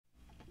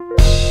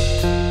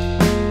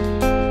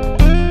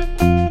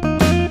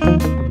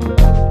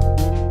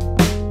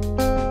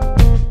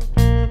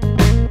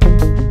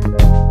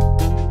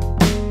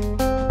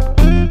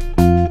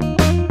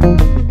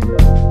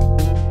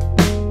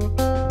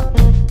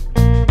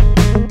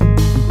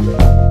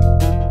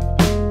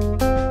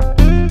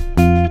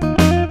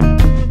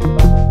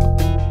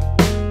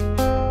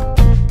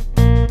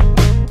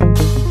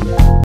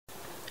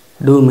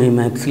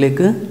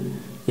DOMYMATHSിലേക്ക്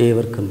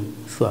ഏവർക്കും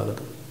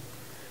സ്വാഗതം.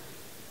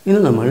 ഇന്ന്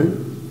നമ്മൾ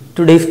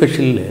ടുഡേ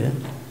സ്പെഷ്യലിൽ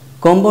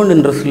കോമ്പൗണ്ട്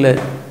ഇൻട്രസ്റ്റിലെ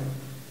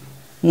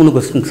 3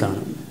 ക്വസ്റ്റ്യൻസ് ആണ്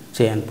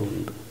ചെയ്യാൻ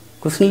പോകുന്നത്.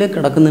 ക്വസ്റ്റ്യനിലേക്ക്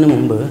കടക്കുന്നതിന്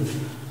മുമ്പ്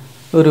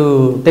ഒരു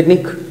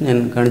ടെക്നിക്ക് ഞാൻ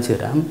കാണിച്ചു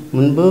തരാം.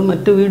 മുൻപ്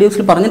മറ്റ്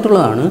വീഡിയോസിൽ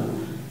പറഞ്ഞിട്ടുള്ളതാണ്,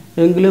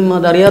 എങ്കിലും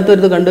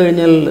അതറിയാത്തവരത് കണ്ടു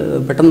കഴിഞ്ഞാൽ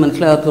പെട്ടെന്ന്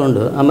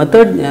മനസ്സിലാകാത്തതുകൊണ്ട് ആ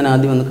മെത്തേഡ് ഞാൻ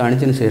ആദ്യം ഒന്ന്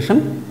കാണിച്ചതിന് ശേഷം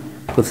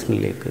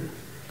ക്വസ്റ്റ്യനിലേക്ക്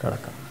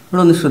കടക്കാം.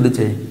 ഇവിടെ ഒന്ന്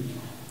ശ്രദ്ധിച്ചേ,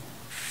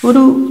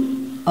 ഒരു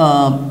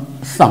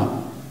some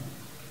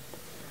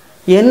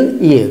n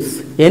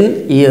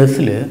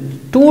ഇയേഴ്സിൽ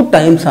 2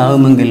 times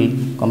ആകുമെങ്കിൽ,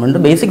 common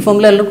basic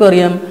formula എല്ലാവർക്കും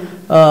അറിയാം,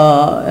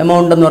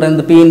 എമൗണ്ട് എന്ന്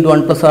പറയുന്നത് p ×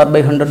 1 +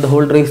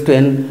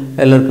 r/100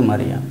 എല്ലാവർക്കും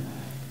അറിയാം.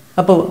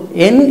 അപ്പോൾ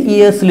n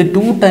ഇയേഴ്സിൽ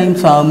 2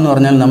 ടൈംസ് ആകും എന്ന്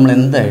പറഞ്ഞാൽ നമ്മൾ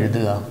എന്താ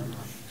എഴുതുക?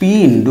 p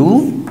 ×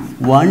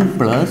 1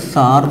 +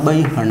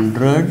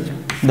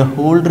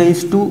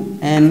 r/100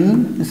 n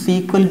 =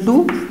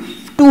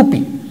 2p.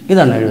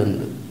 ഇതാണ്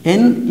എഴുതുന്നത്.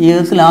 n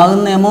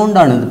ഇയേഴ്സിലാകുന്ന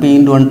എമൗണ്ടാണ് ഇത്. p ×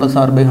 1 +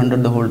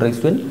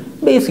 r/100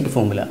 basic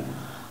formula.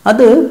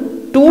 അത്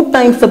 2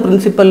 ടൈംസ് ദ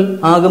പ്രിൻസിപ്പൽ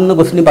ആകുമെന്ന്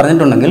ക്വസ്റ്റ്യൻ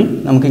പറഞ്ഞിട്ടുണ്ടെങ്കിൽ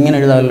നമുക്ക് ഇങ്ങനെ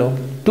എഴുതാമല്ലോ,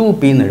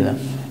 2p എന്ന് എഴുതാം.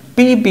 p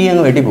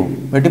അങ്ങ് വെട്ടിപ്പോവും.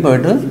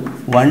 വെട്ടിപ്പോയിട്ട്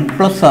 1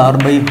 +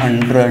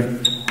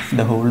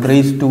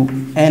 r/100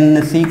 n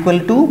 =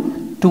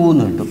 2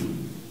 എന്ന് കിട്ടും.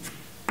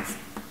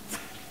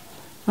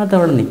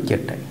 അതവിടെ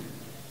നിൽക്കട്ടെ.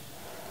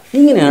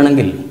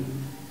 ഇങ്ങനെയാണെങ്കിൽ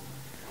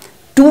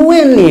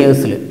 2n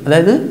ഇയേഴ്സിൽ,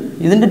 അതായത്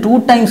ഇതിൻ്റെ 2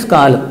 ടൈംസ്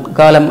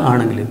കാലം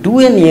ആണെങ്കിൽ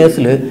 2n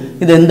ഇയേഴ്സിൽ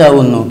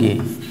ഇതെന്താവും നോക്കിയേ.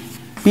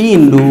 p ×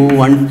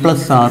 1 +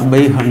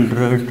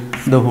 r/100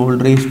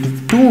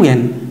 2n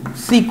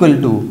 =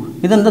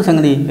 ഇതെന്താ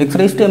സംഗതി?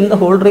 x⁻m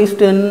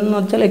എന്ന്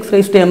വെച്ചാൽ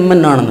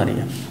x⁻mn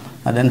ആണെന്നറിയാം.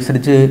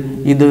 അതനുസരിച്ച്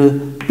ഇത്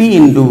p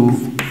 ×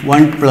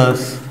 1 +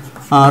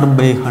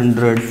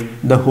 r/100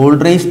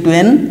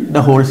 n²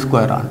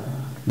 ആണ്.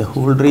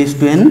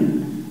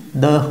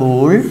 n²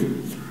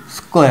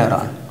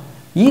 ആണ്.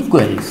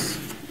 ഈക്വൽസ്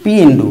p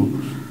 ×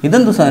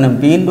 ഇതെന്ത് സാധനം?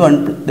 p × 1,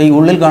 ഈ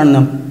ഉള്ളിൽ കാണുന്ന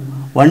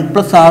 1 +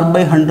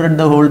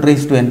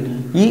 r/100 n,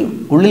 ഈ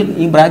ഉള്ളിൽ,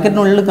 ഈ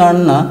ബ്രാക്കറ്റിനുള്ളിൽ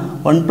കാണുന്ന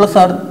 1 +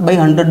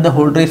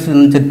 r/100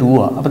 എന്ന് വെച്ചാൽ 2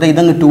 ആണ്. അപ്പോൾ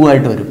ഇതങ്ങ് 2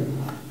 ആയിട്ട് വരും.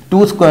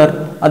 2²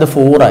 അത്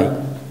 4 ആയി.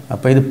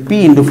 അപ്പോൾ ഇത് p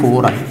 ×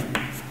 4 ആയി.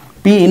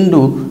 p ×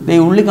 ഈ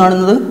ഉള്ളിൽ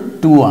കാണുന്നത്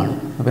 2 ആണ്.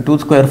 അപ്പോൾ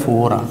 2²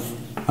 4 ആണ്.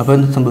 അപ്പോൾ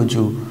എന്ത്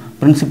സംഭവിച്ചു?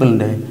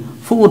 പ്രിൻസിപ്പലിൻ്റെ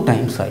 4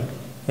 ടൈംസ് ആയി.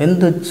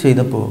 എന്ത്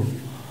ചെയ്തപ്പോൾ?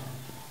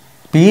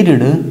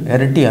 പീരീഡ്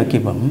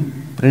ഇരട്ടിയാക്കിയപ്പം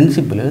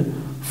പ്രിൻസിപ്പൽ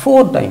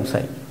 4 ടൈംസ്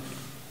ആയി.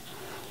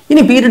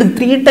 ഇനി പീരീഡ്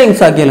 3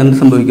 ടൈംസ് ആക്കിയാൽ എന്ത്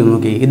സംഭവിക്കും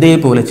നോക്കി.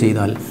 ഇതേപോലെ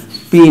ചെയ്താൽ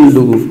p ×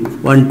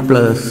 1 +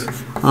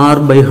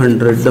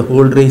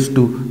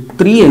 r/100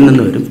 3n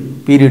എന്ന് വരും.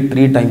 പീരീഡ്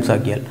 3 ടൈംസ്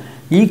ആക്കിയാൽ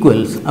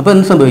ഈക്വൽസ്. അപ്പോൾ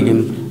എന്ത് സംഭവിക്കും?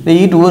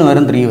 ഈ 2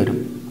 വരും 3 വരും.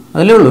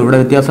 അതല്ലേ ഉള്ളൂ. ഇവിടെ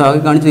വ്യത്യാസം ആകെ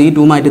കാണിച്ചത് ഈ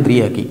 2 മാറ്റി 3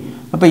 ആക്കി.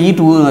 അപ്പോൾ ഈ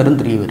 2 വരും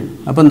 3 വരും.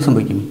 അപ്പോൾ എന്ത്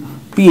സംഭവിക്കും?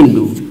 p ×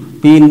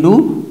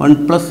 1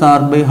 +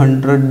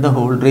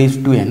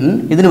 r/100 n,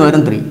 ഇതിന്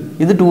വരും 3.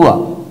 ഇത് 2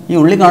 ആണ്. ഈ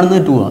ഉള്ളിൽ കാണുന്നത്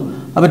 2 ആണ്.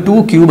 അപ്പോൾ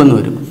 2³ എന്ന്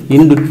വരും. ×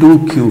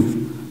 2³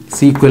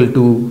 =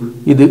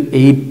 ഇത്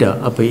 8.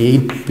 അപ്പോൾ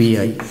 8p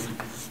ആയി.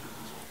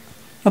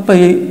 അപ്പോൾ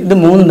ഇത്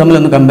 3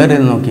 തമ്മിലൊന്ന് കമ്പയർ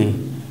ചെയ്ത് നോക്കി.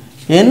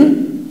 n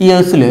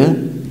ഇയേഴ്സിൽ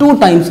 2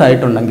 ടൈംസ്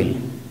ആയിട്ടുണ്ടെങ്കിൽ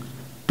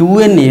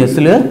 2n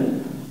ഇയേഴ്സിൽ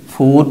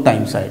 4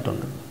 ടൈംസ്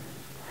ആയിട്ടുണ്ട്.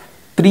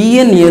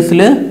 3n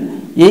ഇയേഴ്സിൽ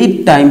 8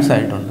 ടൈംസ്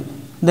ആയിട്ടുണ്ട്.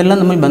 ഇതെല്ലാം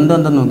നമ്മൾ ബന്ധം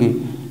എന്താണെന്ന് നോക്കി.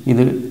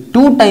 ഇത്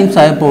 2 ടൈംസ്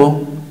ആയപ്പോൾ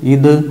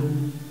ഇത്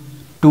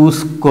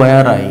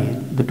 2² ആയി.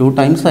 ഇത് 2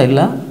 ടൈംസ്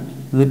ആയില്ല,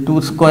 ഇത്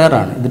 2²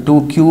 ആണ്. ഇത്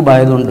 2³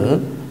 ആയതുകൊണ്ട്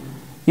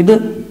ഇത്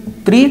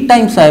 3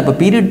 ടൈംസ് ആയപ്പോൾ,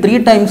 പീരീഡ് 3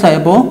 ടൈംസ്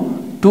ആയപ്പോൾ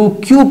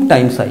 2³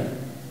 ടൈംസ് ആയി.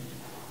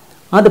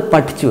 അത്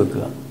പഠിച്ചു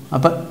വെക്കുക.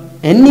 അപ്പം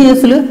n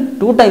ഇയേഴ്സിൽ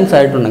 2 ടൈംസ്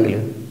ആയിട്ടുണ്ടെങ്കിൽ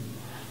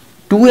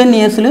 2n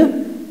ഇയേഴ്സിൽ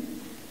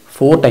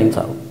 4 ടൈംസ്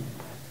ആവും.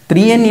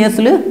 3n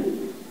ഇയേഴ്സിൽ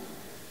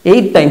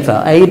 8 ടൈംസ്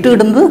ആവും. 8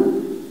 കിട്ടുന്നത്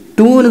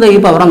 2-ന് ഈ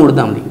പവർ അങ്ങ്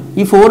കൊടുത്താൽ മതി.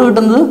 ഈ 4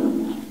 കിട്ടുന്നത്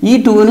ഈ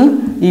 2-ന്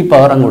ഈ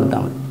പവർ അങ്ങ് കൊടുത്താൽ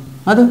മതി.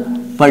 അത്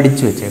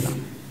പഠിച്ചു വെച്ചേക്കാം.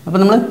 അപ്പം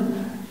നമ്മൾ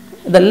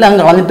ഇതെല്ലാം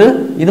കളഞ്ഞിട്ട്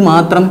ഇത്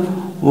മാത്രം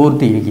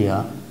ഓർത്തിരിക്കുക.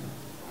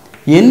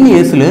 n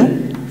ഇയേഴ്സിൽ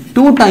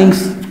 2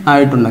 ടൈംസ്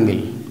ആയിട്ടുണ്ടെങ്കിൽ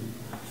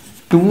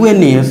 2n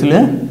ഇയേഴ്സിൽ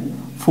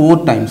 4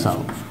 ടൈംസ്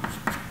ആവും.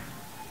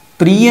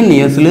 3n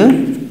ഇയേഴ്സിൽ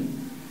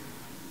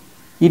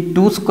ഈ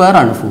 2²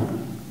 ആണ് 4.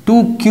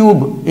 2³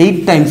 8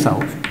 ടൈംസ്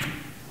ആവും.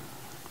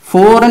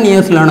 4n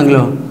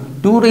ഇയേഴ്സിലാണെങ്കിലോ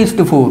 2⁴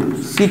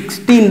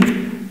 16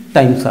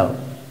 ടൈംസ് ആവും.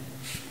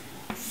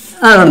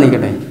 അതാണ്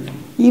നിൽക്കട്ടെ.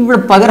 ഇവിടെ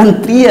പകരം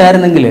 3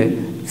 ആയിരുന്നെങ്കിൽ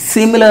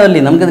സിമിലർലി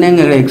നമുക്കതിനെ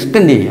അങ്ങ്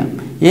എക്സ്റ്റെൻഡ് ചെയ്യാം.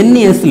 n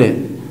ഇയേഴ്സിൽ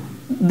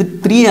ഇത്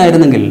 3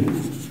 ആയിരുന്നെങ്കിൽ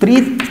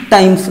 3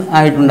 ടൈംസ്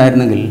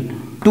ആയിട്ടുണ്ടായിരുന്നെങ്കിൽ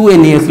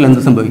 2n ഇയേഴ്സിൽ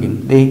എന്ത് സംഭവിക്കും?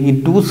 ഈ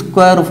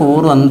 2²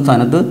 4 വന്ന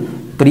സ്ഥാനത്ത്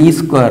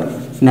 3²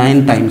 9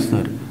 ടൈംസ്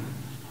വരും.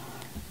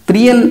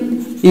 3n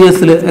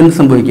ഇയേഴ്സിൽ എന്ത്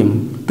സംഭവിക്കും?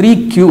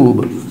 3³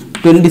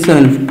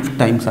 27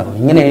 ടൈംസ് ആകും.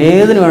 ഇങ്ങനെ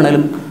ഏതിന്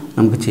വേണേലും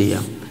നമുക്ക്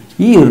ചെയ്യാം.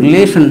 ഈ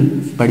റിലേഷൻ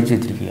പഠിച്ചു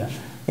വെച്ചിരിക്കുക.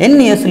 n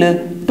ഇയേഴ്സിൽ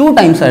 2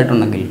 ടൈംസ്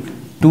ആയിട്ടുണ്ടെങ്കിൽ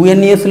 2n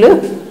ഇയേഴ്സിൽ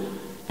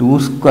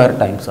 2²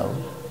 ടൈംസ് ആവും.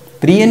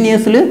 3n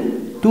ഇയേഴ്സിൽ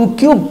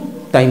 2³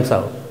 ടൈംസ്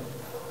ആവും.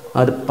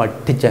 അത്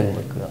പഠിച്ചങ്ങ്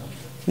വെക്കുക.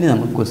 ഇനി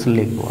നമുക്ക്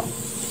ക്വസ്റ്റ്യനിലേക്ക് പോകാം.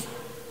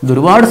 ഇത്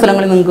ഒരുപാട്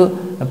സ്ഥലങ്ങളിൽ നിങ്ങൾക്ക്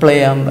അപ്ലൈ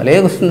ചെയ്യാം. പല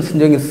ക്വസ്റ്റ്യൻസ്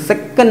ചോദിക്കും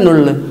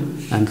സെക്കൻഡിനുള്ളിൽ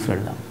ആൻസർ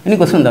എഴുതാം. ഇനി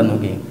ക്വസ്റ്റ്യൻ എന്താണെന്ന്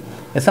നോക്കിയേ.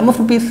 A some of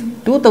rupees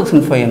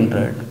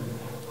 2500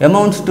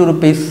 amounts to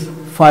rupees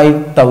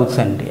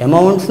 5000.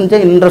 Amounts എന്ന്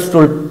വെച്ചാൽ ഇൻട്രസ്റ്റ്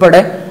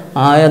ഉൾപ്പെടെ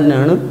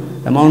ആയതിനാണ്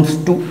എമൗണ്ട്സ്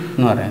ടു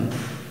എന്ന് പറയുന്നത്.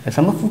 A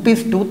some of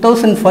rupees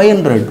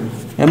 2500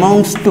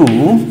 amounts to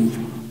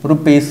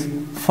rupees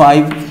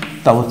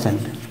 5000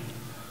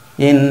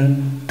 in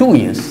 2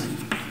 years.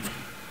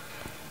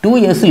 2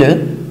 yearsൽ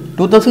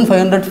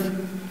 2500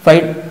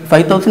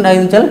 5000 ആയി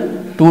വെച്ചാൽ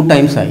 2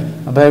 times ആയി.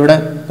 അപ്പോൾ ഇവിടെ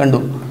കണ്ടു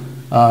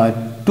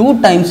 2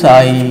 times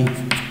ആയി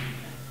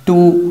 2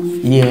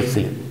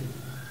 yearsൽ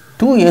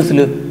 2 yearsൽ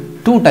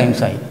 2 times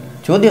ആയി.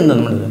 ചോദ്യം എന്താ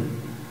നമ്മളിത്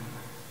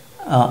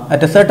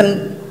at A certain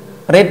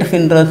rate of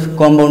interest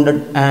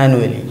compounded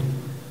annually.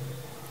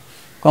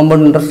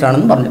 Compound interest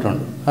ആണെന്ന്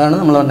പറഞ്ഞിട്ടുണ്ട്. അതാണ്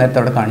നമ്മൾ നേരത്തെ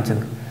അവിടെ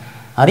കാണിച്ചത്.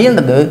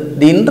 അറിയേണ്ടത്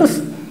the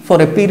interest four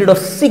A period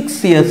of 6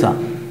 years ആണ്.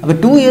 അപ്പോൾ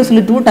 2 yearsൽ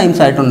 2 times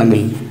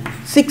ആയിട്ടുണ്ടെങ്കിൽ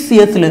 6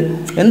 yearsൽ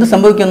എന്ത്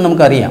സംഭവിക്കുമെന്ന്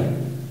നമുക്കറിയാം.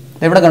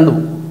 എവിടെ കണ്ടു?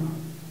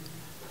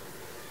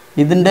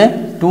 ഇതിൻ്റെ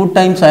 2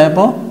 times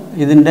ആയപ്പോൾ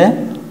ഇതിൻ്റെ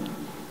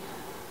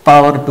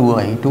പവർ 2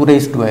 ആയി, 2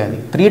 raised to 2 ആയി.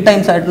 3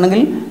 times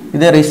ആയിട്ടുണ്ടെങ്കിൽ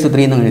ഇത് raised to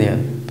 3 എന്ന് എഴുതിയാൽ.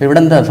 അപ്പോൾ ഇവിടെ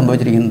എന്താ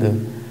സംഭവിച്ചിരിക്കുന്നത്?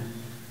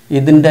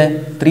 ഇതിൻ്റെ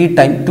 3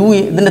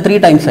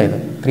 times ആയത്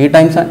 3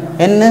 times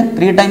n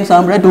 3 times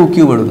ആകുമ്പോഴേ 2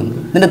 cube എടുക്കുന്നത്.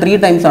 ഇതിൻ്റെ 3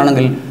 times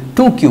ആണെങ്കിൽ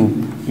 2 cube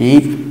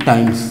 8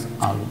 times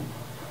ആകും.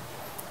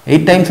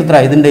 8 times എത്ര?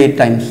 ഇതിൻ്റെ 8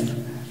 times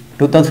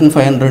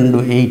 2500 into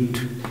 8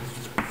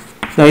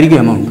 ഇതായിരിക്കും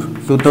എമൗണ്ട്.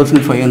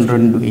 2500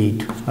 into 8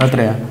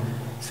 അതെത്രയാണ്?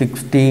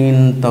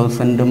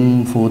 16,000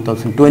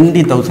 4,000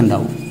 20,000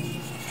 ആവും.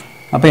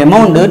 അപ്പോൾ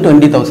എമൗണ്ട്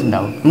 20,000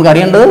 ആവും.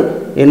 നമുക്കറിയേണ്ടത്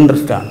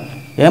ഇൻട്രസ്റ്റ് ആണ്.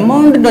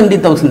 എമൗണ്ട്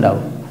 20,000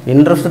 ആവും.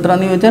 ഇൻട്രസ്റ്റ്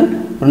എത്രയാണെന്ന് ചോദിച്ചാൽ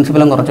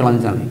പ്രിൻസിപ്പലും കുറച്ച്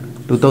കളഞ്ഞാൽ മതി.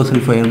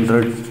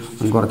 2500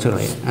 കുറച്ച്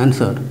കളയും.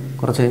 ആൻസർ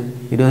കുറച്ച്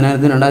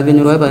 20,000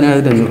 2500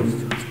 17,500.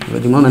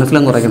 ചുമ്മാ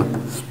മനസ്സിലും കുറയ്ക്കണം.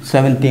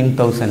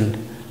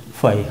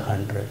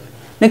 17,500.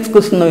 നെക്സ്റ്റ്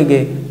ക്വസ്റ്റ്യൻ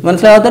നോക്കിയേ.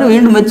 മനസ്സിലാകാത്തവർ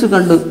വീണ്ടും വെച്ച്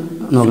കണ്ട്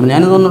നോക്കണം.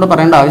 ഞാനിതൊന്നുകൂടെ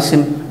പറയേണ്ട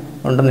ആവശ്യം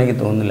ഉണ്ടെന്ന് എനിക്ക്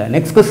തോന്നുന്നില്ല.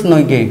 നെക്സ്റ്റ് ക്വസ്റ്റ്യൻ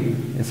നോക്കിയേ.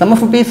 Some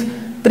of rupees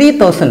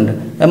 3,000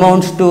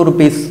 amounts to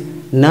rupees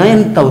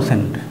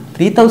 9,000.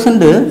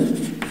 3,000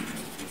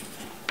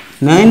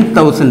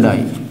 9,000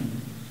 ആയി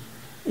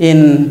in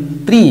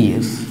 3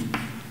 years.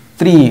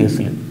 3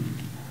 yearsൽ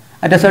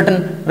at a certain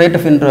rate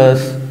of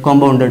interest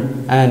compounded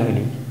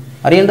annually.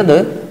 അറിയേണ്ടത്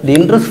the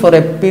interest four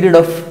A period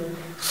of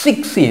 6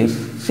 years.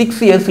 6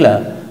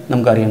 yearsലാണ്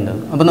നമുക്ക് അറിയേണ്ടത്.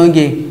 അപ്പോൾ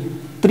നോക്കിയേ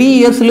 3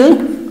 yearsൽ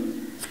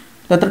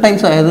എത്ര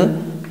ടൈംസ് ആയത്?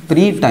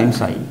 3 times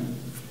ആയി.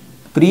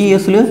 3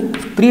 yearsൽ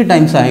 3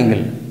 times ആയെങ്കിൽ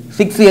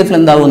 6 yearsൽ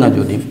എന്താവുമെന്നാണ്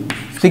ചോദ്യം.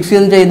 6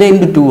 years വെച്ചാൽ ഇത്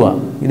ഇൻറ്റു 2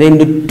 ആണ്. ഇത്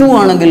ഇൻറ്റു 2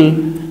 ആണെങ്കിൽ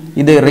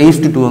ഇത്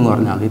raised to 2 എന്ന്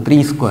പറഞ്ഞാൽ മതി.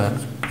 3 square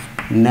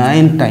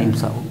 9 times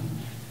ആവും.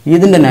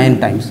 ഇതിൻ്റെ 9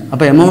 times.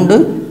 അപ്പോൾ എമൗണ്ട്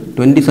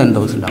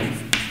 27,000 ആവും.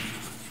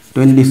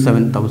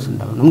 27,000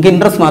 ആവും. നമുക്ക്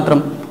ഇൻട്രസ്റ്റ് മാത്രം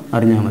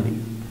അറിഞ്ഞാൽ മതി.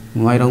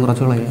 3000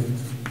 കുറച്ച് കളയാം.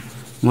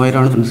 3000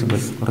 ആണ് പ്രിൻസിപ്പൽ.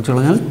 കുറച്ച്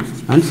കളഞ്ഞാൽ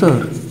ആൻസർ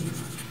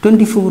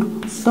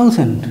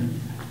 24,000.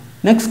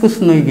 നെക്സ്റ്റ്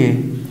ക്വസ്റ്റ്യൻ നോക്കിയേ.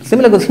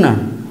 സിമിലർ ക്വസ്റ്റ്യൻ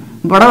ആണ്.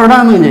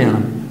 പടപടാന്ന്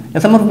ചെയ്യണം.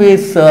 Some of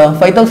rupees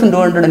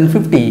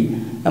 5,250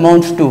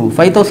 amounts to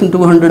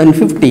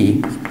 5,250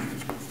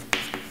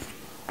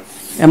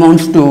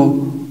 amounts to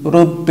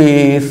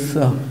rupees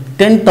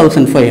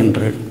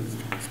 10,500.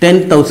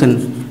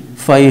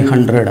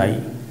 10,500 ആയി.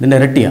 ഇതിൻ്റെ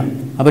ഇരട്ടിയാണ്.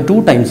 അപ്പോൾ 2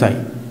 times ആയി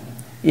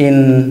in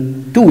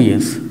 2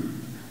 years.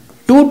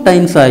 2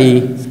 times ആയി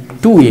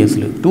 2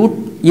 yearsൽ. 2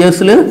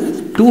 yearsൽ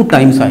 2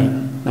 times ആയി.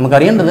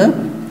 നമുക്കറിയേണ്ടത്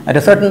at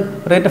a certain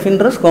rate of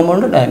interest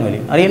compounded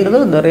annually. അറിയേണ്ടത്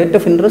the rate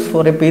of interest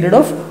for a period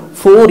of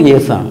 4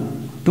 years ആണ്.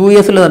 2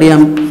 yearsൽ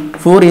അറിയാം,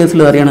 4 yearsൽ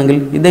അറിയണമെങ്കിൽ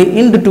ഇത്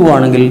ഇൻറ്റു 2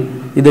 ആണെങ്കിൽ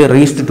ഇത്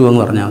raised to 2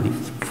 എന്ന് പറഞ്ഞാൽ മതി.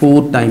 4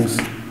 times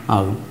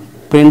ആകും.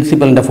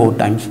 പ്രിൻസിപ്പലിൻ്റെ 4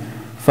 times.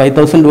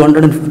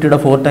 5,250യുടെ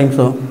 4 times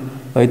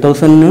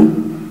 5,000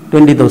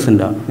 20,000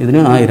 ആവും. ഇതിന്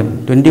 1000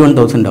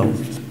 21,000 ആവും.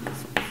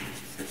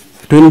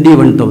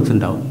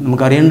 21,000 ആവും.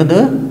 നമുക്കറിയേണ്ടത്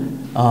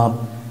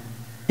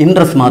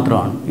ഇൻട്രസ്റ്റ്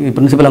മാത്രമാണ്. ഈ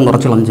പ്രിൻസിപ്പലും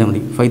കുറച്ച് കളഞ്ഞാൽ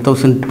മതി.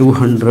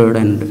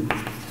 5,250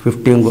 21,000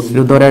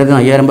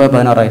 5,000 പോയാൽ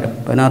 16,000.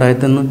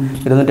 16,000 നിന്ന്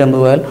 250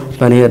 പോയാൽ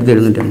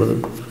 15,750.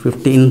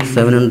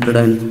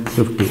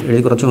 15,750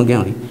 എഴുതി കുറച്ച് നോക്കിയാൽ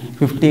മതി.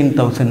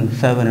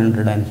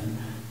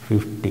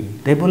 15,750.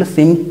 ഇതേപോലെ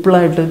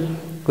സിമ്പിളായിട്ട്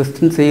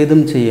ക്വസ്റ്റ്യൻസ് ഏതും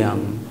ചെയ്യാം.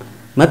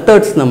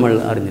 മെത്തേഡ്സ് നമ്മൾ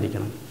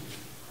അറിഞ്ഞിരിക്കണം.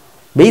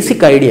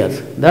 ബേസിക് ഐഡിയാസ്,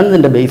 ഇതാണ്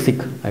ഇതിൻ്റെ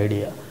ബേസിക്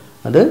ഐഡിയ.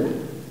 അത്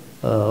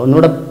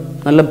ഒന്നുകൂടെ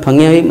നല്ല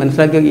ഭംഗിയായി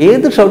മനസ്സിലാക്കി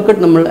ഏത് ഷോർട്ട്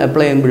കട്ട് നമ്മൾ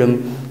അപ്ലൈ ചെയ്യുമ്പോഴും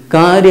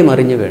കാര്യം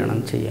അറിഞ്ഞ് വേണം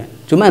ചെയ്യാൻ.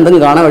 ചുമ്മാ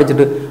എന്തെങ്കിലും കാണാൻ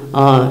പഠിച്ചിട്ട്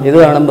ഇത്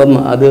കാണുമ്പം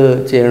അത്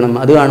ചെയ്യണം,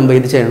 അത് കാണുമ്പോൾ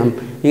ഇത് ചെയ്യണം,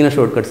 ഇങ്ങനെ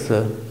ഷോർട്ട് കട്ട്സ്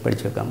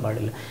പഠിച്ചു വെക്കാൻ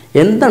പാടില്ല.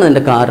 എന്താണ്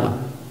അതിൻ്റെ കാരണം?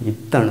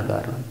 ഇതാണ്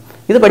കാരണം.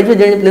 ഇത് പഠിച്ചു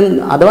വെച്ച് കഴിഞ്ഞാൽ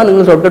അഥവാ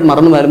നിങ്ങൾ ഷോർട്ട് കട്ട്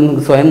മറന്നു പോയാലും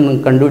സ്വയം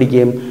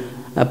കണ്ടുപിടിക്കുകയും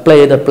അപ്ലൈ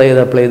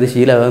ചെയ്ത്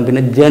ശീലമാകും.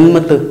 പിന്നെ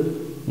ജന്മത്ത്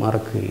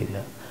മറക്കുകയില്ല.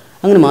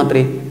 അങ്ങനെ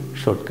മാത്രമേ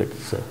ഷോർട്ട്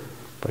കട്ട്സ്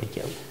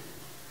പഠിക്കാവൂ.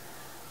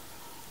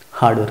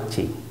 ഹാർഡ് വർക്ക്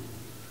ചെയ്യും.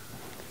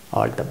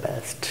 All the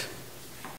best.